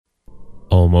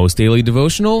Almost Daily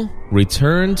Devotional,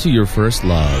 Return to Your First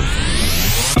Love.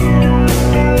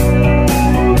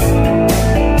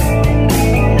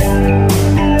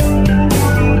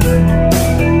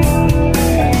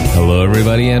 Hello,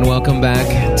 everybody, and welcome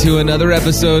back to another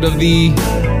episode of the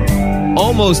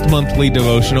Almost Monthly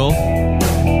Devotional.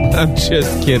 I'm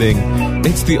just kidding.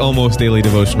 It's the Almost Daily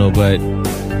Devotional, but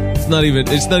it's not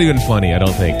even funny, I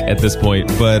don't think, at this point.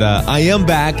 But I am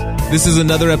back. This is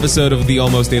another episode of the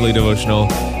Almost Daily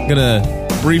Devotional. I'm going to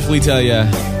briefly tell you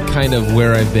kind of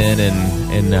where I've been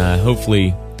and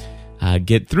hopefully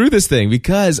get through this thing,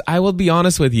 because I will be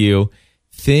honest with you,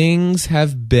 things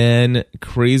have been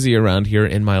crazy around here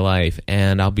in my life,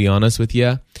 and I'll be honest with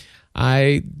you,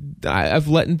 I've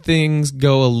let things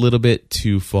go a little bit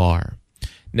too far.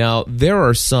 Now, there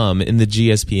are some in the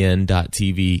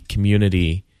GSPN.TV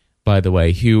community, by the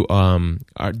way, who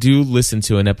do listen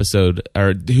to an episode,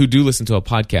 or who do listen to a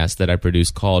podcast that I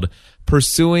produce called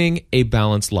Pursuing a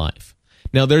Balanced Life.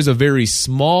 Now, there's a very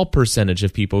small percentage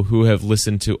of people who have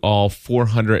listened to all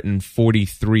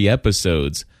 443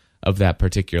 episodes of that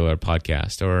particular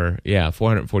podcast,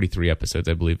 443 episodes,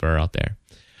 I believe, are out there.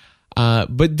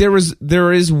 But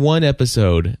there is one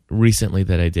episode recently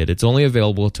that I did. It's only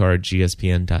available to our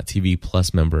GSPN.TV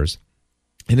Plus members,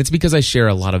 and it's because I share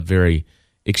a lot of very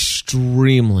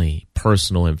extremely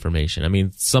personal information. I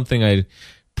mean, something I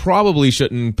probably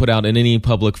shouldn't put out in any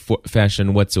public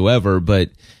fashion whatsoever,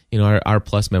 but our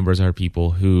Plus members are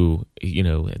people who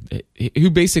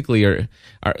basically are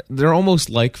they're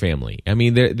almost like family. I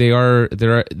mean, they're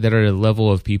a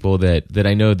level of people that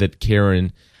I know that care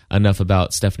enough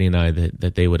about Stephanie and I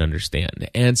that they would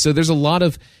understand. And so there's a lot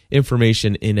of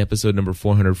information in episode number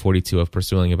 442 of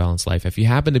Pursuing a Balanced Life. If you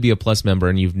happen to be a Plus member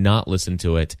and you've not listened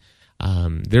to it,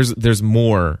 there's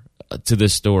more to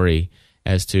this story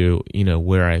as to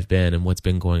where I've been and what's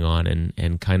been going on,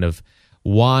 and kind of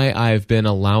why I've been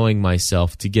allowing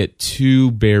myself to get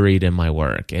too buried in my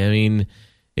work. I mean,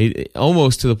 it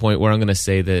almost to the point where I'm going to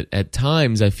say that at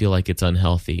times I feel like it's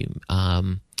unhealthy.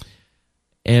 And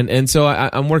so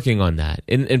I'm working on that.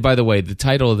 And by the way, the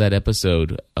title of that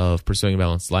episode of Pursuing a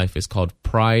Balanced Life is called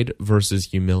Pride versus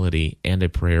Humility and a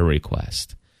Prayer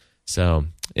Request. So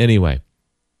anyway,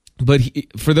 but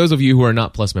for those of you who are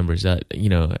not Plus members,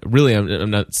 really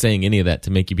I'm not saying any of that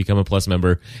to make you become a Plus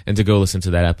member and to go listen to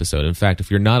that episode. In fact,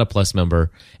 if you're not a Plus member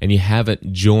and you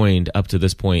haven't joined up to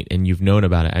this point and you've known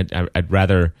about it, I'd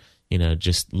rather,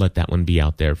 just let that one be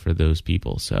out there for those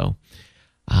people. So,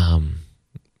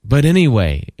 but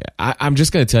anyway, I'm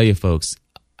just going to tell you, folks,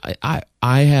 I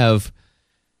have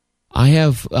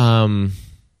kind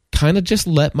of just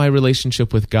let my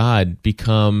relationship with God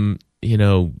become,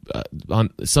 on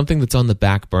something that's on the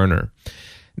back burner.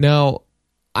 Now,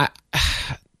 I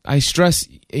stress,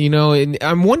 and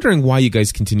I'm wondering why you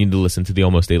guys continue to listen to the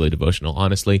Almost Daily Devotional,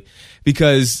 honestly,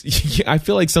 because I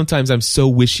feel like sometimes I'm so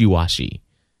wishy-washy.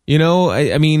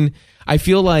 I mean, I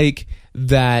feel like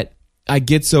that I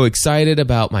get so excited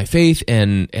about my faith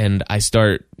and I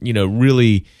start,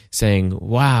 really saying,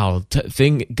 wow,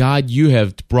 God, you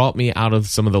have brought me out of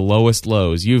some of the lowest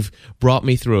lows. You've brought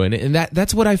me through. And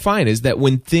that's what I find is that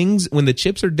when the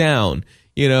chips are down,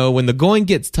 when the going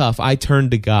gets tough, I turn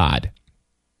to God.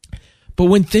 But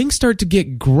when things start to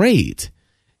get great,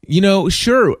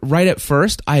 sure, right at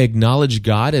first, I acknowledge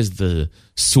God as the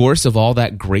source of all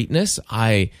that greatness.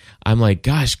 I'm like,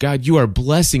 gosh, God, you are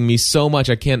blessing me so much.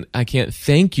 I can't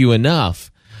thank you enough.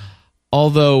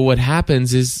 Although what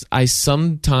happens is I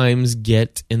sometimes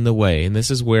get in the way, and this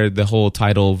is where the whole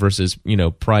title versus,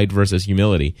 pride versus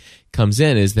humility comes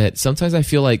in, is that sometimes I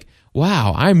feel like,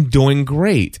 wow, I'm doing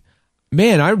great.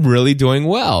 Man, I'm really doing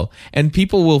well. And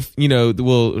people will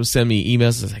send me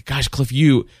emails like, gosh, Cliff,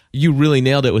 you really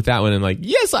nailed it with that one. And I'm like,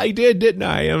 yes, I did, didn't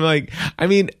I? I'm like,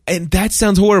 and that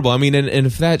sounds horrible. I mean, and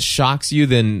if that shocks you,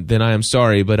 then I am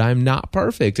sorry, but I'm not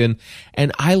perfect. And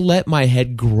I let my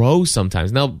head grow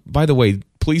sometimes. Now, by the way,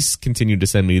 please continue to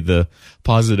send me the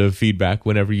positive feedback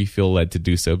whenever you feel led to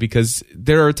do so, because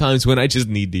there are times when I just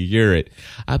need to hear it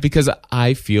because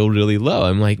I feel really low.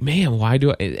 I'm like, man, why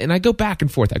do I? And I go back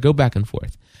and forth.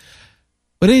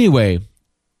 But anyway,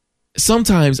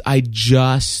 sometimes I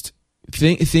just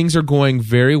think things are going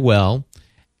very well,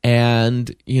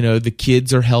 and the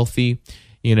kids are healthy.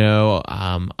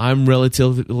 I'm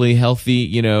relatively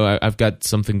healthy. I've got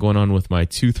something going on with my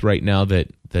tooth right now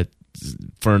that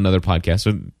for another podcast,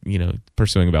 so,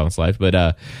 Pursuing a Balanced Life.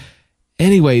 But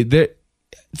anyway,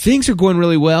 things are going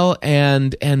really well,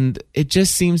 and it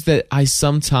just seems that I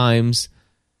sometimes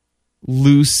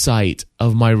lose sight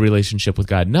of my relationship with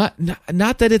God. Not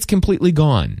that it's completely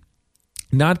gone.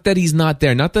 Not that he's not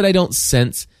there. Not that I don't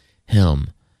sense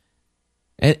him.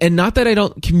 And not that I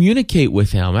don't communicate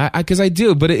with him, because I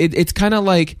do, but it's kind of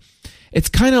like as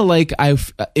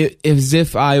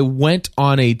if I went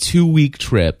on a 2-week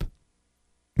trip,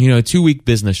 a 2-week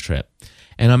business trip,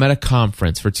 and I'm at a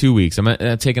conference for 2 weeks.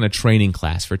 I'm taking a training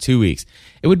class for 2 weeks.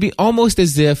 It would be almost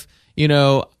as if,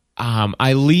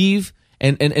 I leave,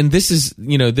 and this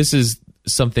is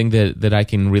something that I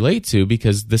can relate to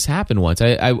because this happened once.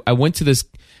 I went to this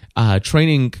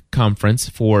training conference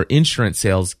for insurance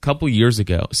sales several years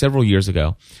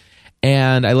ago,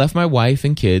 and I left my wife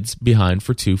and kids behind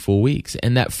for 2 full weeks.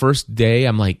 And that first day,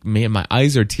 I'm like, man, my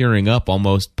eyes are tearing up,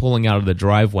 almost pulling out of the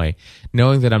driveway,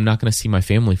 knowing that I'm not going to see my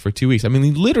family for 2 weeks. I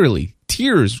mean, literally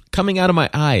tears coming out of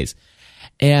my eyes.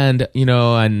 And,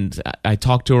 and I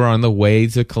talked to her on the way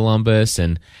to Columbus,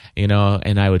 and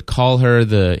I would call her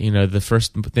the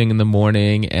first thing in the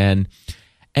morning, and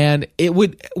it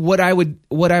would, what I would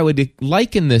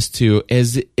liken this to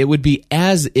is it would be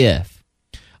as if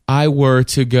I were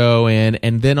to go in,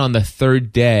 and then on the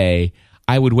third day,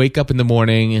 I would wake up in the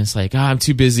morning and it's like, I'm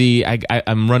too busy.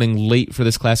 I'm running late for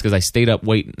this class because I stayed up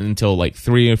waiting until like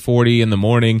 3:40 in the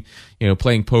morning,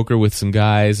 playing poker with some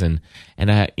guys, and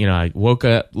I woke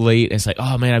up late and it's like,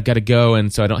 oh man, I've got to go,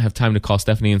 and so I don't have time to call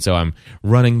Stephanie, and so I'm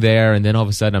running there, and then all of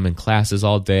a sudden I'm in classes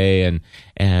all day,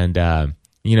 and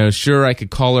sure, I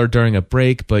could call her during a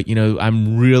break, but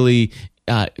I'm really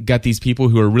got these people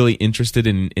who are really interested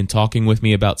in talking with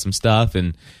me about some stuff,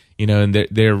 and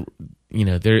they're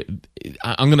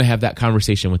I'm going to have that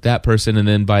conversation with that person, and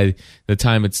then by the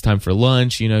time it's time for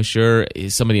lunch, sure,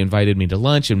 somebody invited me to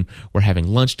lunch, and we're having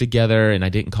lunch together, and I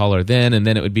didn't call her then, and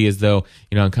then it would be as though,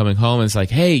 I'm coming home, and it's like,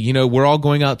 hey, we're all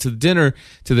going out to dinner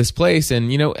to this place,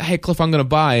 and, hey, Cliff, I'm going to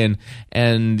buy,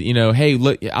 and hey,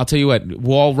 look, I'll tell you what,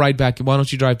 we'll all ride back, why don't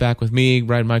you drive back with me,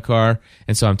 ride in my car,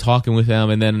 and so I'm talking with them,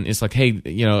 and then it's like, hey,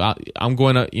 I'm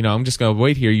going to, I'm just going to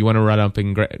wait here, you want to run up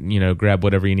and, grab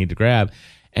whatever you need to grab.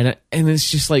 And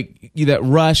it's just like that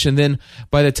rush, and then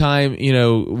by the time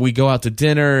we go out to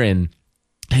dinner and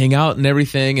hang out and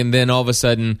everything, and then all of a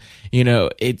sudden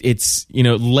it's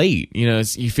late.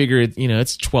 You figure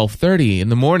it's 12:30 in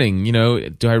the morning.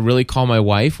 Do I really call my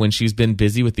wife when she's been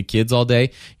busy with the kids all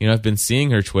day? I've been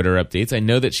seeing her Twitter updates. I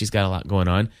know that she's got a lot going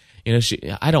on.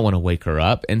 I don't want to wake her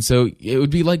up. And so it would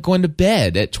be like going to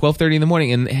bed at 12:30 in the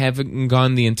morning and having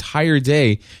gone the entire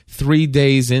day, 3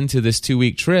 days into this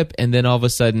 2-week trip. And then all of a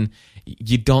sudden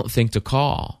you don't think to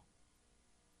call.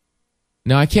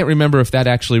 Now, I can't remember if that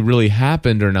actually really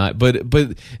happened or not, but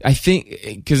I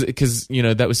think because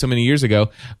that was so many years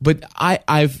ago, but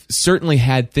I've certainly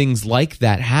had things like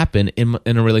that happen in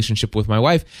a relationship with my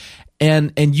wife.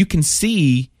 And you can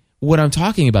see what I'm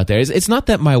talking about there. It's not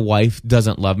that my wife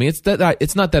doesn't love me. It's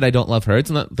not that I don't love her. It's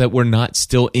not that we're not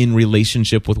still in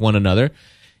relationship with one another.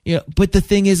 But the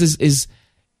thing is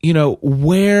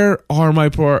where are my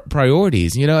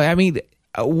priorities?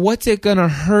 What's it gonna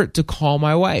hurt to call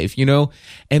my wife?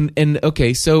 And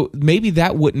okay, so maybe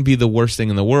that wouldn't be the worst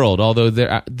thing in the world. Although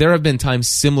there have been times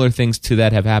similar things to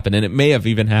that have happened, and it may have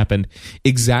even happened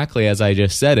exactly as I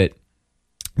just said it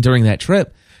during that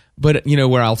trip. But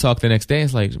where I'll talk the next day,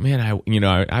 it's like, man, I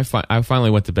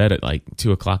finally went to bed at like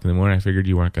 2:00 in the morning. I figured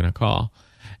you weren't going to call,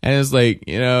 and it's like,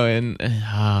 and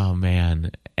oh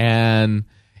man, and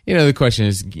the question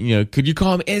is, could you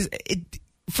call me?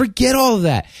 Forget all of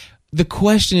that. The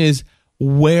question is,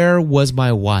 where was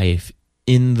my wife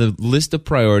in the list of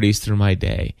priorities through my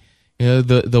day?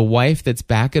 The wife that's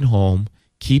back at home,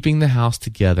 keeping the house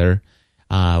together.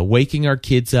 Waking our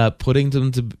kids up, putting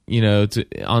them taking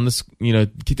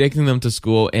them to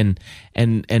school and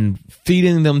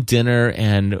feeding them dinner,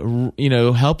 and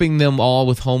helping them all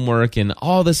with homework and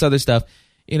all this other stuff.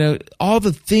 All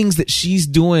the things that she's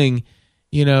doing,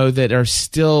 that are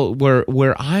still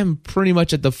where I'm pretty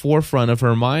much at the forefront of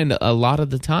her mind a lot of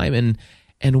the time.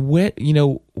 And what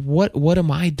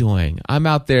am I doing? I'm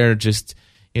out there just.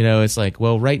 It's like,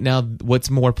 well, right now, what's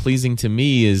more pleasing to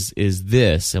me is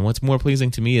this, and what's more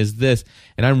pleasing to me is this,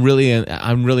 and I'm really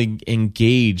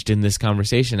engaged in this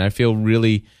conversation. I feel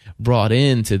really brought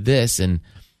into this, and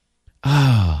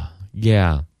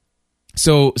yeah.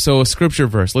 So a scripture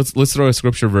verse. Let's throw a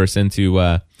scripture verse into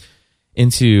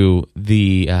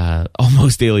the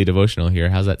almost daily devotional here.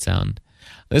 How's that sound?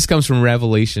 This comes from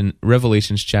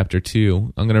Revelations chapter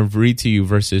 2. I'm going to read to you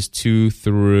verses 2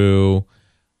 through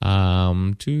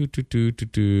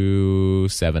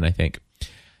 7, I think.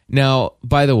 Now,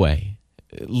 by the way,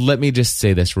 let me just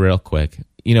say this real quick.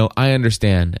 I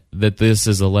understand that this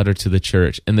is a letter to the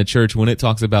church, and the church, when it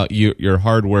talks about your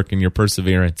hard work and your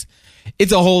perseverance,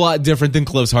 It's a whole lot different than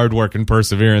Cliff's hard work and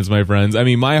perseverance, my friends. I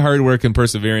mean, my hard work and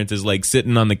perseverance is like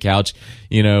sitting on the couch,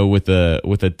 with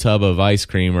a tub of ice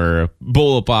cream or a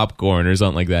bowl of popcorn or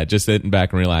something like that, just sitting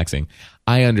back and relaxing.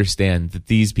 I understand that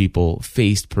these people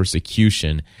faced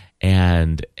persecution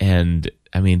and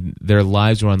I mean, their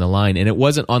lives were on the line, and it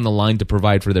wasn't on the line to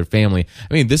provide for their family.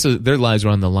 I mean, their lives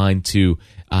were on the line to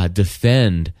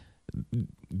defend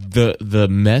the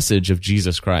message of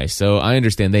Jesus Christ. So I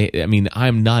understand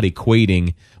I'm not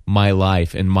equating my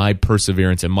life and my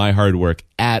perseverance and my hard work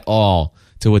at all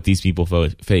to what these people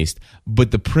faced.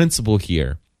 But the principle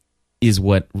here is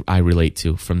what I relate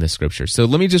to from this scripture. So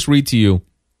let me just read to you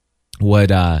what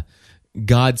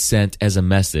God sent as a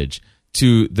message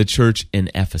to the church in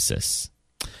Ephesus.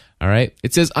 All right.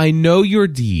 It says, I know your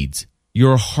deeds,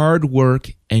 your hard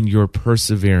work, and your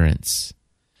perseverance.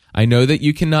 I know that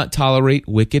you cannot tolerate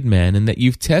wicked men and that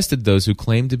you've tested those who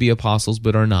claim to be apostles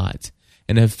but are not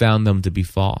and have found them to be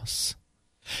false.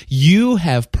 You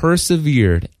have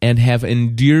persevered and have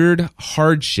endured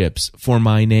hardships for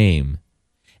my name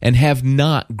and have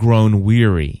not grown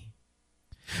weary.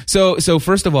 So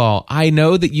first of all, I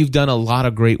know that you've done a lot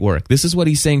of great work. This is what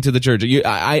he's saying to the church.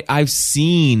 I've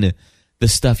seen the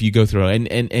stuff you go through,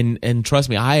 and trust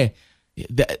me, I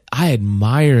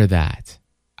admire that.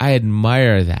 I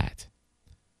admire that.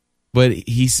 But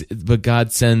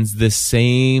God sends this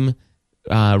same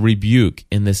rebuke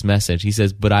in this message. He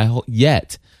says, "But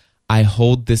yet I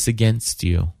hold this against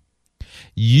you.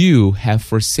 You have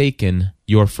forsaken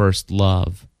your first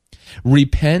love.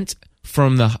 Repent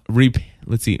from from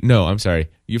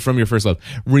your first love.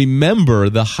 Remember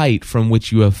the height from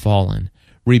which you have fallen.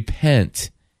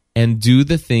 Repent and do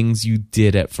the things you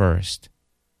did at first.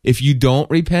 If you don't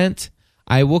repent,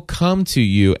 I will come to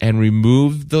you and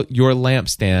remove your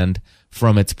lampstand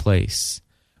from its place.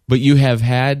 But you have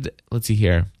had this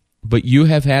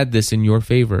in your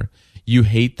favor. You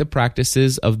hate the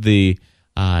practices of the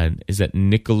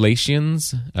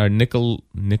Nicolaitans or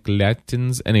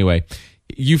Nicolaitans? Anyway,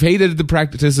 you've hated the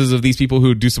practices of these people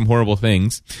who do some horrible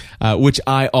things, which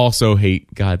I also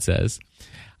hate, God says.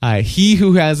 He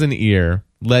who has an ear,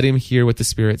 let him hear what the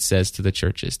Spirit says to the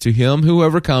churches. To him who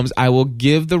overcomes, I will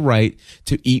give the right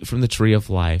to eat from the tree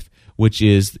of life, which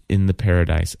is in the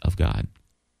paradise of God."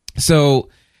 So,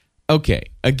 okay,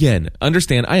 again,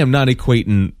 understand, I am not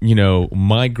equating,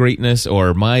 my greatness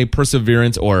or my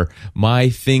perseverance or my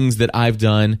things that I've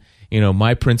done,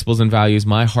 my principles and values,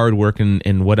 my hard work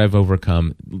and what I've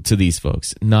overcome to these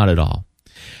folks. Not at all.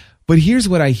 But here's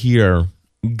what I hear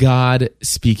God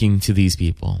speaking to these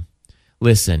people.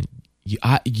 Listen,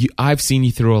 I've seen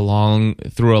you through a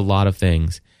lot of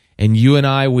things, and you and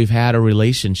I, we've had a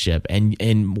relationship,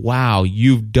 and wow,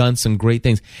 you've done some great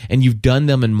things, and you've done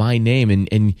them in my name,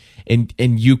 and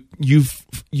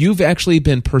you've actually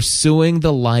been pursuing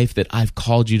the life that I've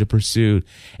called you to pursue,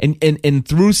 and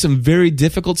through some very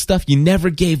difficult stuff, you never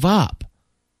gave up.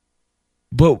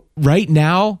 But right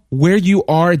now, where you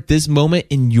are at this moment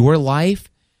in your life,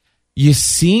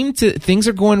 things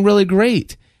are going really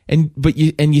great. But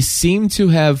you seem to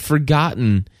have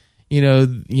forgotten,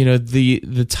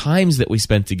 the times that we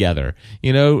spent together.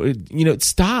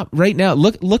 Stop right now.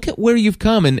 Look at where you've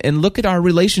come and look at our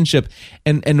relationship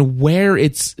and where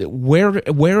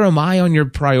am I on your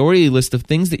priority list of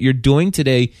things that you're doing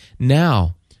today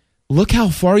now? Look how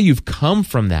far you've come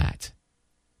from that.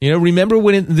 Remember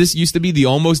when this used to be the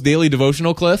almost daily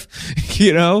devotional, Cliff?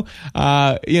 Where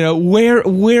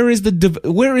is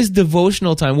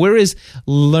devotional time? Where is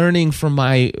learning from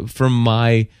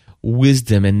my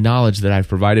wisdom and knowledge that I've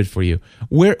provided for you?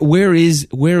 Where is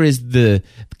the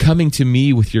coming to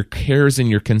me with your cares and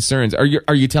your concerns? Are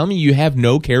you telling me you have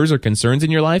no cares or concerns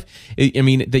in your life? I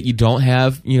mean, that you don't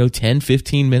have, 10,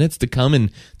 15 minutes to come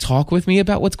and talk with me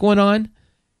about what's going on?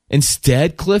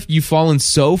 Instead, Cliff, you've fallen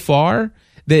so far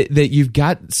that you've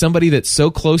got somebody that's so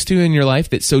close to you in your life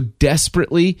that so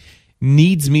desperately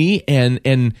needs me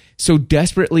and so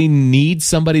desperately needs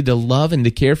somebody to love and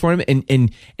to care for him, and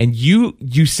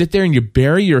you sit there and you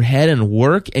bury your head and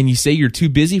work and you say you're too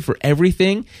busy for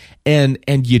everything, and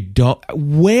you don't.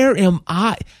 Where am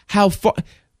I? How far?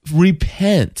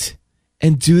 Repent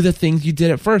and do the things you did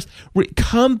at first.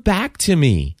 Come back to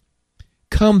me.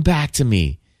 Come back to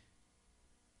me.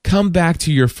 Come back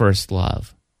to your first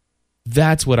love.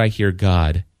 That's what I hear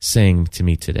God saying to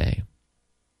me today.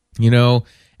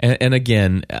 And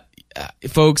again,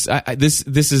 folks, this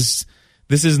is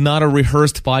not a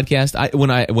rehearsed podcast.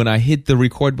 When I hit the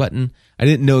record button, I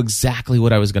didn't know exactly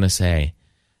what I was going to say.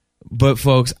 But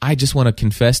folks, I just want to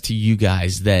confess to you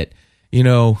guys that,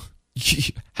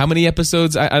 how many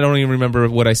episodes? I don't even remember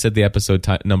what I said the episode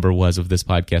number was of this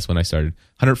podcast when I started.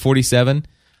 147?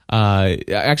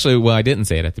 Actually, well, I didn't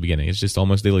say it at the beginning. It's just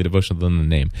Almost Daily Devotional than the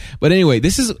name. But anyway,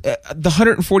 this is the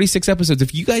 146 episodes.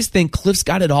 If you guys think Cliff's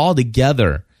got it all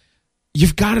together,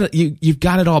 you've got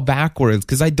it all backwards,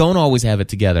 because I don't always have it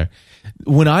together.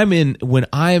 When I'm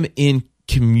in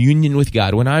communion with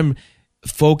God, when I'm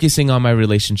focusing on my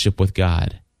relationship with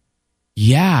God,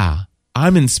 yeah,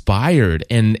 I'm inspired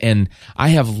and I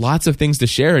have lots of things to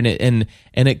share in it, and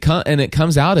it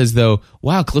comes out as though,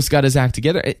 wow, Cliff's got his act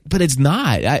together, but it's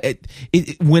not.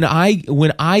 When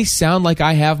I sound like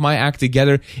I have my act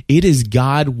together, it is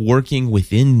God working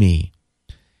within me.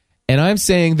 And I'm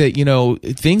saying that,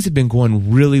 things have been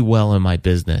going really well in my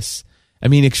business. I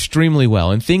mean, extremely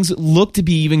well. And things look to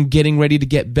be even getting ready to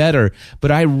get better.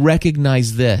 But I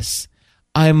recognize this.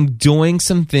 I'm doing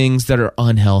some things that are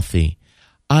unhealthy.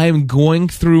 I'm going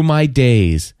through my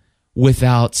days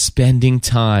without spending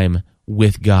time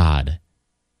with God.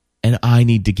 And I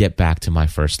need to get back to my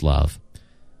first love.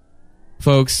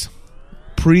 Folks,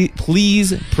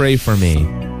 please pray for me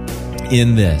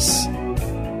in this.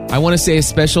 I want to say a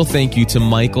special thank you to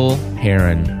Michael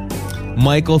Heron.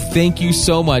 Michael, thank you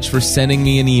so much for sending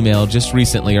me an email just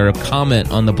recently, or a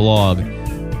comment on the blog,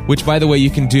 which, by the way, you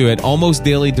can do at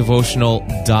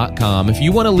almostdailydevotional.com. If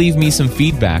you want to leave me some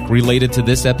feedback related to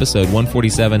this episode,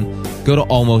 147, go to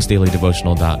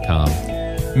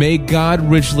almostdailydevotional.com. May God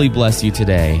richly bless you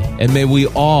today, and may we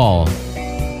all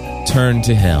turn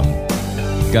to Him.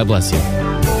 God bless you.